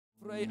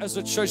Pray as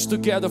a church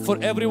together for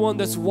everyone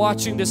that's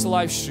watching this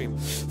live stream,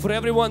 for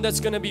everyone that's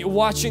going to be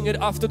watching it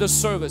after the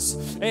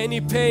service. Any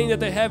pain that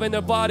they have in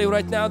their body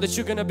right now, that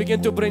you're going to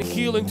begin to bring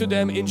healing to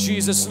them in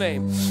Jesus'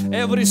 name.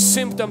 Every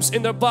symptoms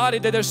in their body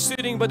that they're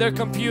sitting by their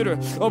computer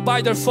or by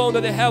their phone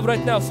that they have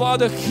right now,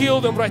 Father, heal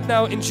them right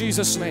now in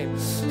Jesus' name.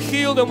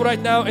 Heal them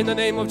right now in the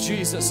name of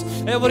Jesus.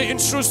 Every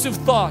intrusive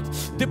thought,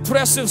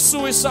 depressive,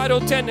 suicidal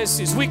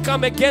tendencies, we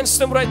come against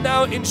them right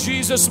now in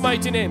Jesus'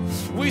 mighty name.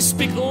 We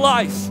speak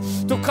life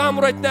to come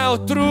right now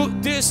through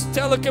this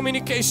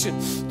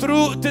telecommunication,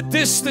 through the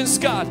distance,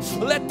 God.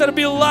 Let there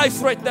be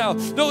life right now.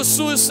 Those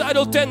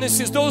suicidal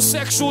tendencies, those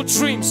sexual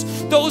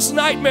dreams, those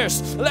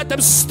nightmares, let them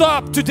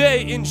stop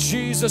today in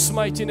Jesus'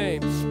 mighty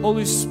name.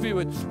 Holy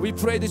Spirit, we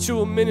pray that you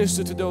will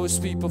minister to those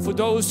people. For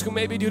those who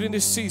maybe during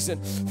this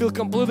season feel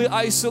completely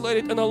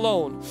isolated and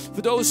alone,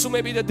 for those who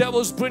maybe the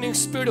devil's bringing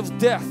spirit of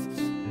death,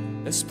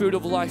 a spirit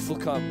of life will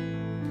come.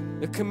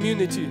 The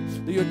community,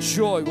 your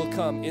joy will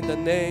come in the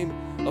name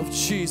of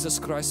Jesus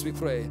Christ, we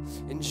pray.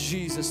 In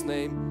Jesus'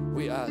 name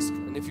we ask.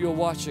 And if you're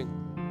watching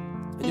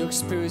and you're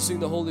experiencing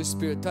the Holy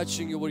Spirit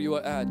touching you where you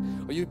are at,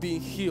 or you're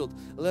being healed,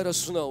 let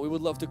us know. We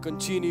would love to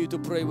continue to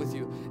pray with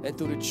you and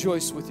to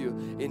rejoice with you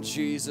in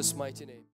Jesus' mighty name.